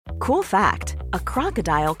Cool fact, a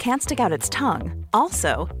crocodile can't stick out its tongue.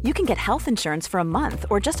 Also, you can get health insurance for a month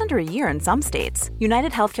or just under a year in some states.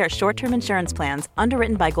 United Healthcare short-term insurance plans,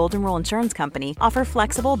 underwritten by Golden Rule Insurance Company, offer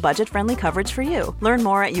flexible, budget-friendly coverage for you. Learn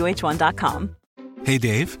more at uh1.com. Hey,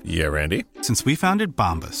 Dave. Yeah, Randy. Since we founded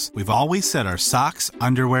Bombas, we've always said our socks,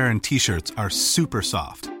 underwear, and T-shirts are super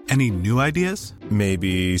soft. Any new ideas?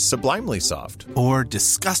 Maybe sublimely soft. Or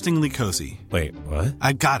disgustingly cozy. Wait, what?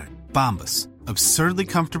 I got it. Bombas. Absurdly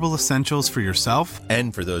comfortable essentials for yourself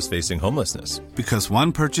and for those facing homelessness. Because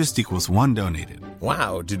one purchased equals one donated.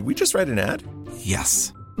 Wow, did we just write an ad?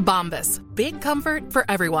 Yes. Bombas. Big comfort for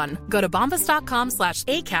everyone. Go to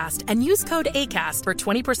bombas.com/ACAST and use code ACAST for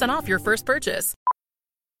 20% off your first purchase.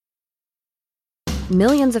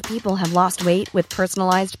 Millions of people have lost weight with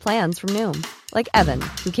personalized plans from Noom. Like Evan,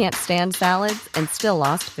 who can't stand salads and still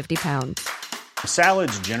lost 50 pounds.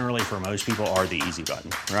 Salads generally for most people are the easy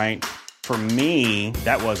button, right? For me,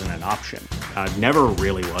 that wasn't an option. I never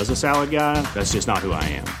really was a salad guy. That's just not who I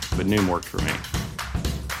am. But Noom worked for me.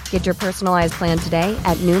 Get your personalized plan today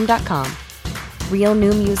at Noom.com. Real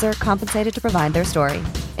Noom user compensated to provide their story.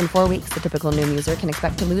 In 4 weeks, the typical Noom user can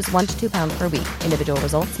expect to lose 1 to 2 pounds per week. Individual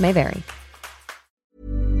results may vary.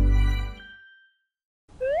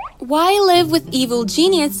 Why live with evil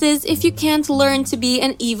geniuses if you can't learn to be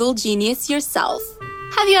an evil genius yourself?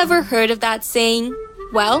 Have you ever heard of that saying?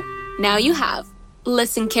 Well, now you have.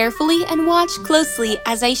 Listen carefully and watch closely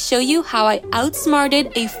as I show you how I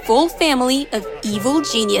outsmarted a full family of evil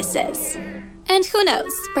geniuses. And who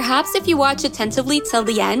knows, perhaps if you watch attentively till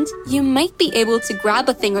the end, you might be able to grab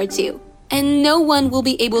a thing or two, and no one will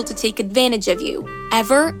be able to take advantage of you,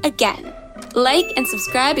 ever again. Like and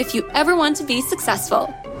subscribe if you ever want to be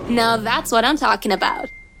successful. Now that's what I'm talking about.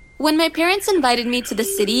 When my parents invited me to the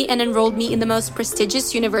city and enrolled me in the most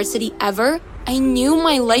prestigious university ever, I knew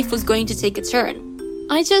my life was going to take a turn.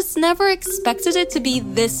 I just never expected it to be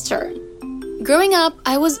this turn. Growing up,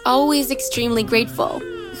 I was always extremely grateful.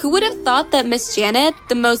 Who would have thought that Miss Janet,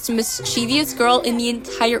 the most mischievous girl in the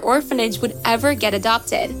entire orphanage, would ever get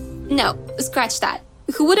adopted? No, scratch that.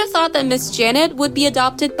 Who would have thought that Miss Janet would be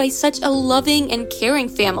adopted by such a loving and caring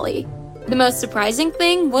family? The most surprising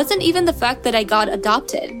thing wasn't even the fact that I got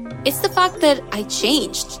adopted. It's the fact that I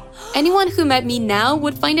changed. Anyone who met me now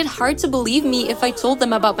would find it hard to believe me if I told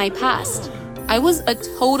them about my past. I was a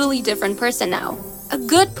totally different person now. A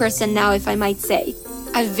good person now, if I might say.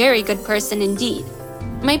 A very good person indeed.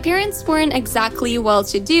 My parents weren't exactly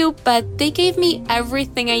well-to-do, but they gave me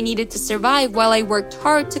everything I needed to survive while I worked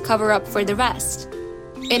hard to cover up for the rest.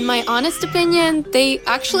 In my honest opinion, they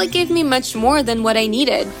actually gave me much more than what I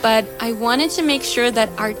needed, but I wanted to make sure that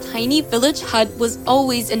our tiny village hut was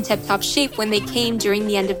always in tip-top shape when they came during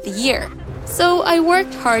the end of the year. So I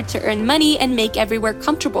worked hard to earn money and make everywhere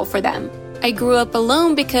comfortable for them. I grew up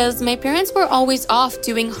alone because my parents were always off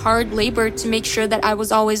doing hard labor to make sure that I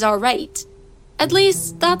was always all right. At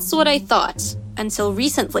least, that's what I thought, until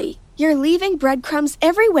recently. You're leaving breadcrumbs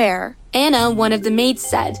everywhere. Anna, one of the maids,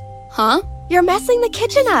 said, "Huh? You're messing the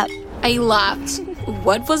kitchen up." I laughed.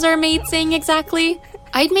 What was our maid saying exactly?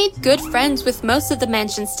 I'd made good friends with most of the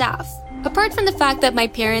mansion staff. Apart from the fact that my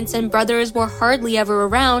parents and brothers were hardly ever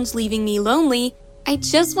around, leaving me lonely, I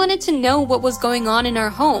just wanted to know what was going on in our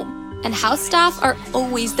home. And house staff are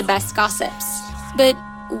always the best gossips. But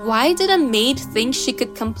why did a maid think she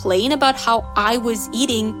could complain about how I was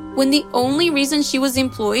eating when the only reason she was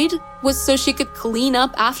employed was so she could clean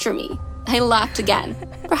up after me? I laughed again.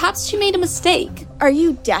 Perhaps she made a mistake. Are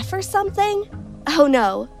you deaf or something? Oh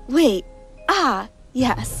no, wait.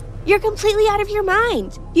 Yes. You're completely out of your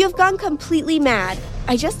mind. You have gone completely mad.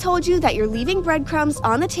 I just told you that you're leaving breadcrumbs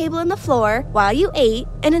on the table and the floor while you ate,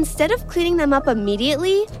 and instead of cleaning them up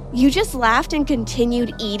immediately, you just laughed and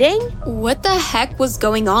continued eating? What the heck was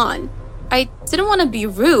going on? I didn't want to be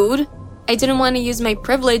rude. I didn't want to use my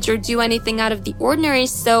privilege or do anything out of the ordinary,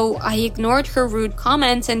 so I ignored her rude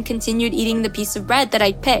comment and continued eating the piece of bread that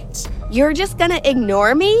I picked. You're just gonna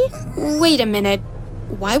ignore me? Wait a minute.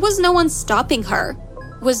 Why was no one stopping her?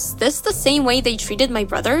 Was this the same way they treated my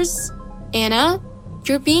brothers? Anna,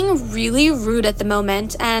 you're being really rude at the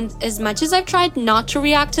moment, and as much as I've tried not to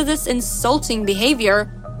react to this insulting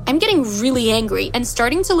behavior, I'm getting really angry and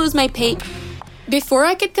starting to lose my Before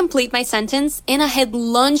I could complete my sentence, Anna had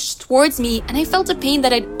lunged towards me, and I felt a pain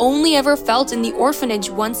that I'd only ever felt in the orphanage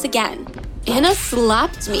once again. Anna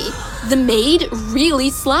slapped me. The maid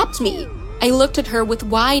really slapped me. I looked at her with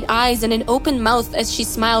wide eyes and an open mouth as she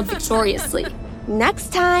smiled victoriously.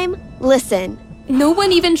 Next time, listen. No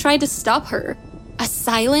one even tried to stop her. A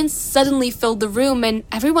silence suddenly filled the room and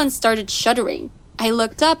everyone started shuddering. I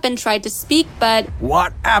looked up and tried to speak, but...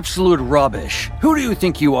 What absolute rubbish. Who do you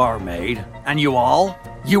think you are, maid? And you all?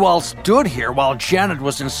 You all stood here while Janet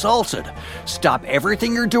was insulted. Stop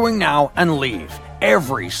everything you're doing now and leave.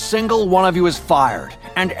 Every single one of you is fired.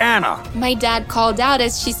 And Anna... My dad called out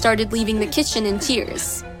as she started leaving the kitchen in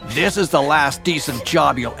tears. This is the last decent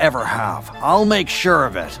job you'll ever have. I'll make sure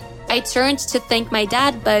of it. I turned to thank my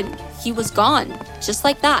dad, but he was gone, just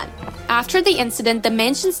like that. After the incident, the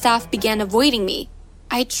mansion staff began avoiding me.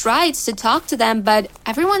 I tried to talk to them, but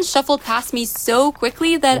everyone shuffled past me so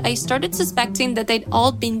quickly that I started suspecting that they'd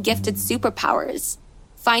all been gifted superpowers.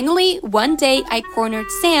 Finally, one day I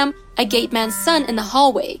cornered Sam, a gateman's son, in the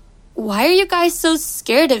hallway. Why are you guys so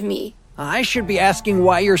scared of me? I should be asking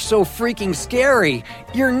why you're so freaking scary.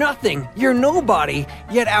 You're nothing. You're nobody.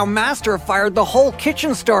 Yet our master fired the whole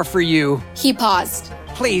kitchen staff for you. He paused.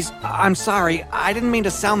 Please, I'm sorry. I didn't mean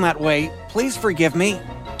to sound that way. Please forgive me.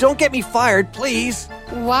 Don't get me fired, please.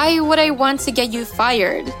 Why would I want to get you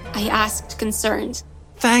fired? I asked, concerned.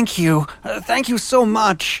 Thank you. Thank you so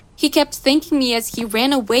much. He kept thanking me as he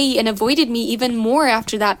ran away and avoided me even more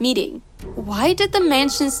after that meeting. Why did the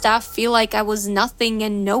mansion staff feel like I was nothing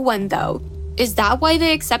and no one, though? Is that why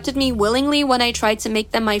they accepted me willingly when I tried to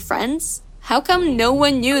make them my friends? How come no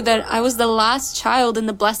one knew that I was the last child in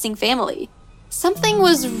the Blessing family? Something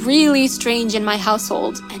was really strange in my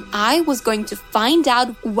household, and I was going to find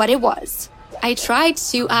out what it was. I tried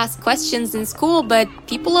to ask questions in school, but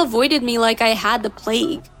people avoided me like I had the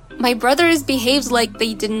plague. My brothers behaved like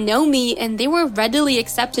they didn't know me, and they were readily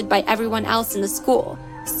accepted by everyone else in the school.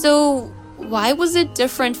 So, why was it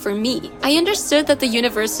different for me? I understood that the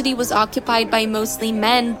university was occupied by mostly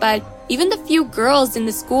men, but even the few girls in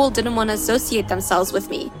the school didn't want to associate themselves with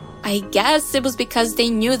me. I guess it was because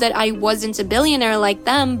they knew that I wasn't a billionaire like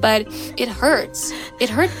them, but it hurts. It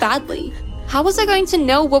hurt badly. How was I going to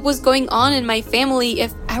know what was going on in my family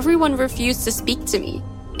if everyone refused to speak to me?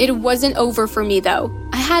 It wasn't over for me, though.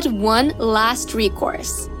 I had one last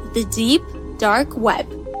recourse: the deep, dark web.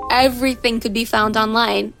 Everything could be found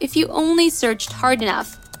online if you only searched hard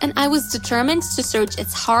enough, and I was determined to search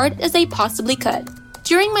as hard as I possibly could.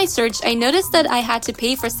 During my search, I noticed that I had to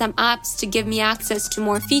pay for some apps to give me access to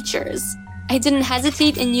more features. I didn't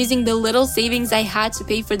hesitate in using the little savings I had to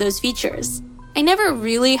pay for those features. I never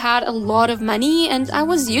really had a lot of money, and I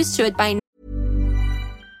was used to it by now.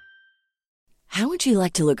 How would you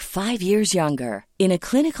like to look 5 years younger? In a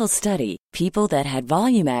clinical study, people that had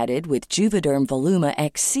volume added with Juvederm Voluma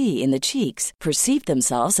XC in the cheeks perceived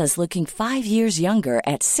themselves as looking 5 years younger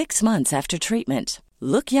at 6 months after treatment.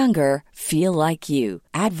 Look younger, feel like you.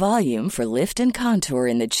 Add volume for lift and contour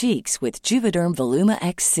in the cheeks with Juvederm Voluma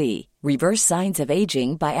XC. Reverse signs of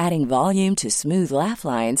aging by adding volume to smooth laugh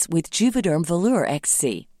lines with Juvederm Volure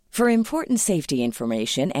XC. For important safety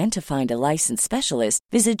information and to find a licensed specialist,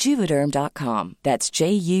 visit Juvederm.com. That's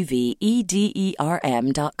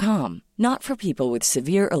JUVEDERM.com. Not for people with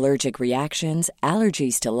severe allergic reactions,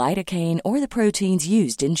 allergies to lidocaine, or the proteins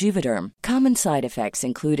used in Juvederm. Common side effects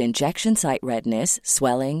include injection site redness,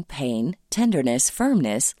 swelling, pain, tenderness,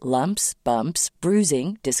 firmness, lumps, bumps,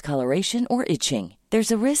 bruising, discoloration, or itching.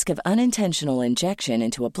 There's a risk of unintentional injection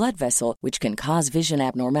into a blood vessel, which can cause vision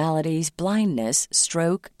abnormalities, blindness,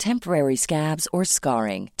 stroke, temporary scabs, or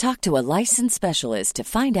scarring. Talk to a licensed specialist to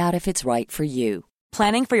find out if it's right for you.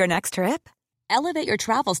 Planning for your next trip? Elevate your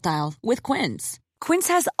travel style with Quince. Quince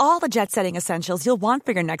has all the jet-setting essentials you'll want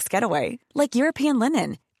for your next getaway, like European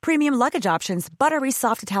linen, premium luggage options, buttery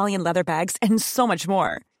soft Italian leather bags, and so much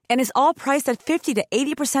more. And is all priced at 50 to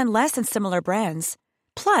 80% less than similar brands.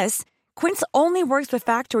 Plus, Quince only works with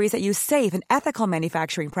factories that use safe and ethical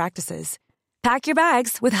manufacturing practices. Pack your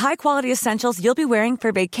bags with high-quality essentials you'll be wearing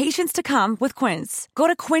for vacations to come with Quince. Go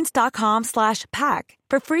to quince.com/pack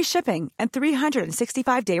for free shipping and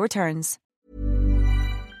 365-day returns.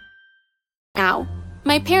 Now,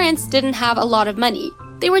 my parents didn't have a lot of money.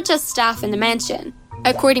 They were just staff in the mansion.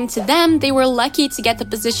 According to them, they were lucky to get the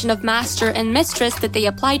position of master and mistress that they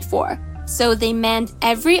applied for. So they manned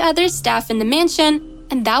every other staff in the mansion,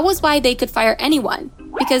 and that was why they could fire anyone.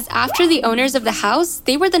 Because after the owners of the house,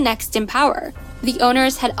 they were the next in power. The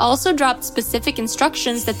owners had also dropped specific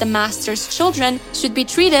instructions that the master's children should be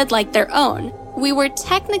treated like their own. We were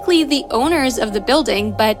technically the owners of the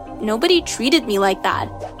building, but nobody treated me like that.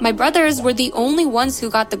 My brothers were the only ones who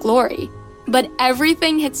got the glory. But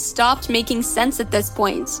everything had stopped making sense at this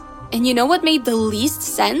point. And you know what made the least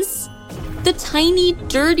sense? The tiny,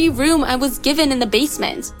 dirty room I was given in the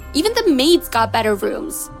basement. Even the maids got better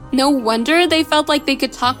rooms. No wonder they felt like they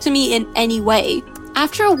could talk to me in any way.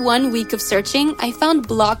 After 1 week of searching, I found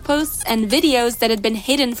blog posts and videos that had been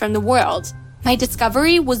hidden from the world. My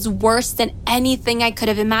discovery was worse than anything I could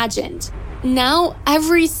have imagined. Now,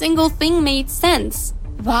 every single thing made sense.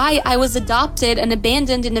 Why I was adopted and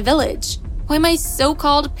abandoned in a village. Why my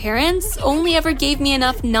so-called parents only ever gave me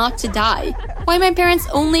enough not to die. Why my parents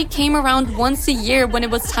only came around once a year when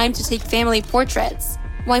it was time to take family portraits.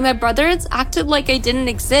 Why my brothers acted like I didn't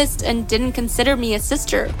exist and didn't consider me a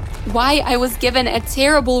sister. Why I was given a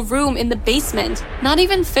terrible room in the basement, not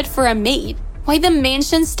even fit for a maid. Why the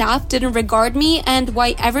mansion staff didn't regard me, and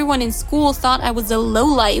why everyone in school thought I was a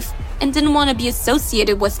lowlife and didn't want to be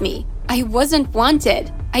associated with me. I wasn't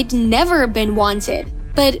wanted. I'd never been wanted.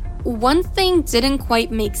 But one thing didn't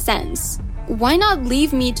quite make sense. Why not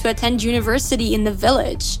leave me to attend university in the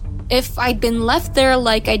village? If I'd been left there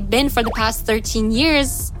like I'd been for the past 13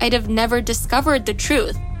 years, I'd have never discovered the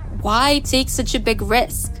truth. Why take such a big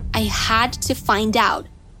risk? I had to find out.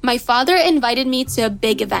 My father invited me to a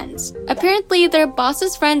big event. Apparently, their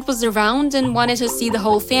boss's friend was around and wanted to see the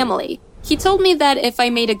whole family. He told me that if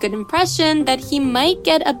I made a good impression, that he might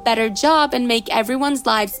get a better job and make everyone's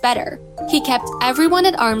lives better. He kept everyone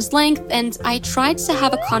at arm's length, and I tried to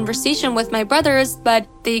have a conversation with my brothers, but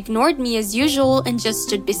they ignored me as usual and just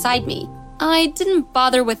stood beside me. I didn't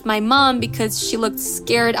bother with my mom because she looked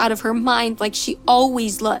scared out of her mind like she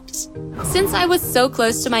always looked. Since I was so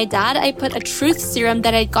close to my dad, I put a truth serum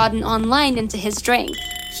that I'd gotten online into his drink.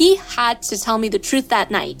 He had to tell me the truth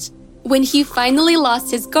that night. When he finally lost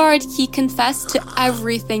his guard, he confessed to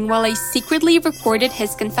everything while I secretly recorded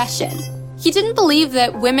his confession. He didn't believe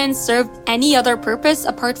that women served any other purpose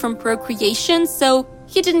apart from procreation, so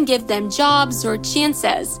he didn't give them jobs or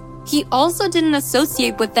chances. He also didn't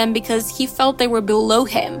associate with them because he felt they were below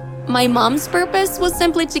him. My mom's purpose was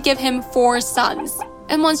simply to give him 4 sons.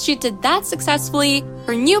 And once she did that successfully,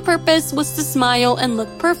 her new purpose was to smile and look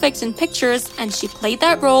perfect in pictures, and she played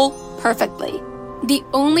that role perfectly. The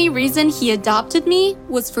only reason he adopted me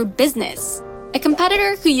was for business. A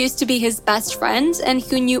competitor who used to be his best friend and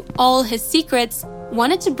who knew all his secrets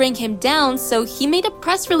wanted to bring him down, so he made up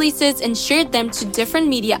press releases and shared them to different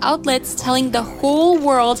media outlets telling the whole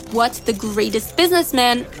world what the greatest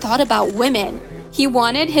businessman thought about women. He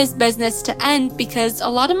wanted his business to end because a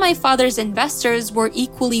lot of my father's investors were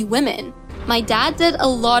equally women. My dad did a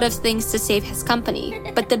lot of things to save his company,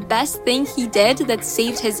 but the best thing he did that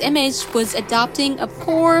saved his image was adopting a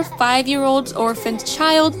poor 5-year-old orphaned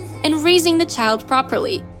child and raising the child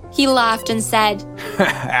properly. He laughed and said,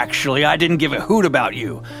 Actually, I didn't give a hoot about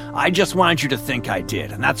you. I just wanted you to think I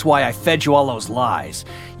did, and that's why I fed you all those lies.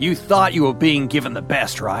 You thought you were being given the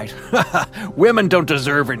best, right? Women don't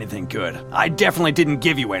deserve anything good. I definitely didn't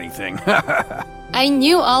give you anything. I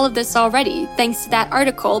knew all of this already, thanks to that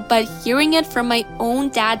article, but hearing it from my own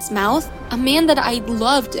dad's mouth, a man that I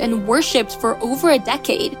loved and worshipped for over a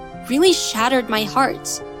decade, really shattered my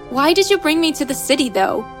heart. Why did you bring me to the city,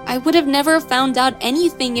 though? I would have never found out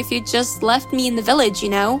anything if you just left me in the village, you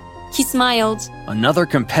know? He smiled. Another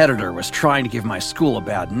competitor was trying to give my school a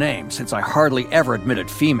bad name since I hardly ever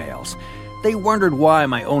admitted females. They wondered why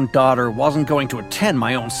my own daughter wasn't going to attend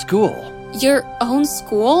my own school. Your own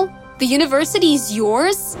school? The university's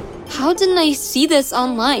yours? How didn't I see this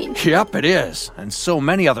online? Yep, it is. And so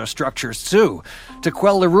many other structures, too. To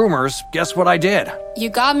quell the rumors, guess what I did? You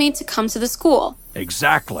got me to come to the school.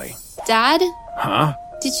 Exactly. Dad? Huh?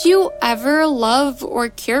 Did you ever love or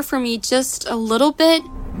care for me just a little bit?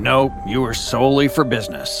 Nope, you were solely for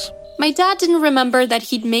business. My dad didn't remember that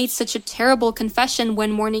he'd made such a terrible confession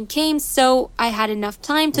when morning came, so I had enough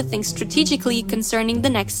time to think strategically concerning the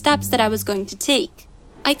next steps that I was going to take.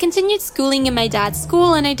 I continued schooling in my dad's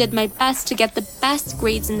school, and I did my best to get the best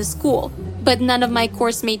grades in the school. But none of my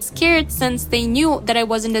course mates cared since they knew that I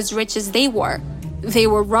wasn't as rich as they were. They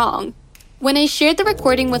were wrong. When I shared the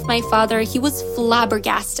recording with my father, he was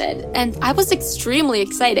flabbergasted, and I was extremely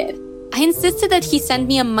excited. I insisted that he send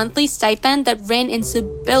me a monthly stipend that ran into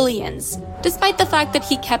billions, despite the fact that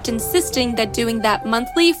he kept insisting that doing that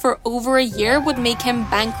monthly for over a year would make him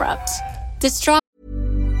bankrupt. Distraught.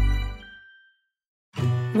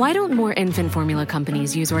 Why don't more infant formula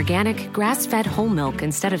companies use organic, grass-fed whole milk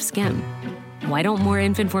instead of skim? Why don't more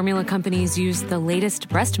infant formula companies use the latest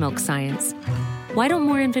breast milk science? Why don't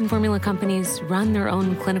more infant formula companies run their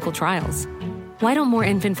own clinical trials? Why don't more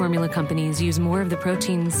infant formula companies use more of the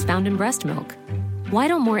proteins found in breast milk? Why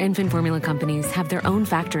don't more infant formula companies have their own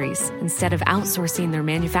factories instead of outsourcing their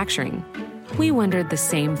manufacturing? We wondered the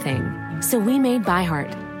same thing. So we made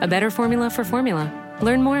ByHeart, a better formula for formula.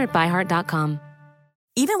 Learn more at byheart.com.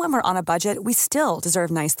 Even when we're on a budget, we still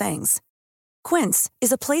deserve nice things. Quince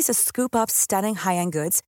is a place to scoop up stunning high-end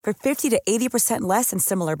goods for 50 to 80% less than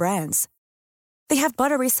similar brands. They have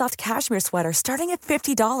buttery soft cashmere sweaters starting at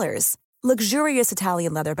 $50, luxurious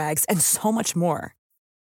Italian leather bags, and so much more.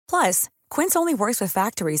 Plus, Quince only works with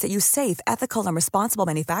factories that use safe, ethical, and responsible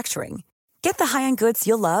manufacturing. Get the high-end goods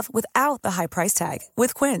you'll love without the high price tag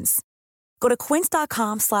with Quince. Go to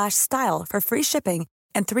quince.com/style for free shipping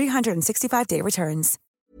and 365-day returns.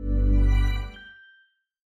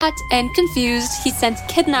 And confused, he sent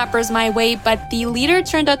kidnappers my way, but the leader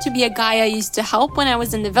turned out to be a guy I used to help when I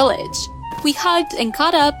was in the village. We hugged and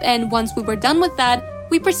caught up, and once we were done with that,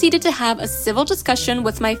 we proceeded to have a civil discussion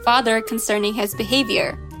with my father concerning his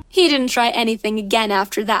behavior. He didn't try anything again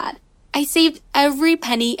after that. I saved every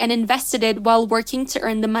penny and invested it while working to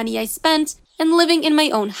earn the money I spent and living in my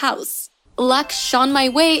own house. Luck shone my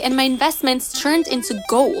way and my investments turned into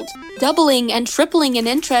gold, doubling and tripling in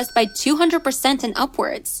interest by 200% and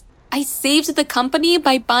upwards. I saved the company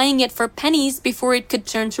by buying it for pennies before it could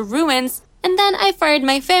turn to ruins, and then I fired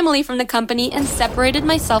my family from the company and separated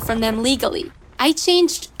myself from them legally. I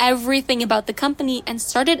changed everything about the company and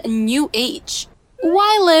started a new age.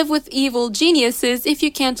 Why live with evil geniuses if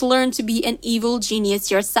you can't learn to be an evil genius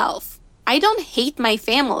yourself? I don't hate my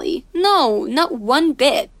family. No, not one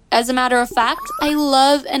bit. As a matter of fact, I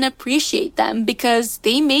love and appreciate them because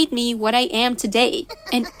they made me what I am today,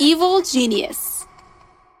 an evil genius.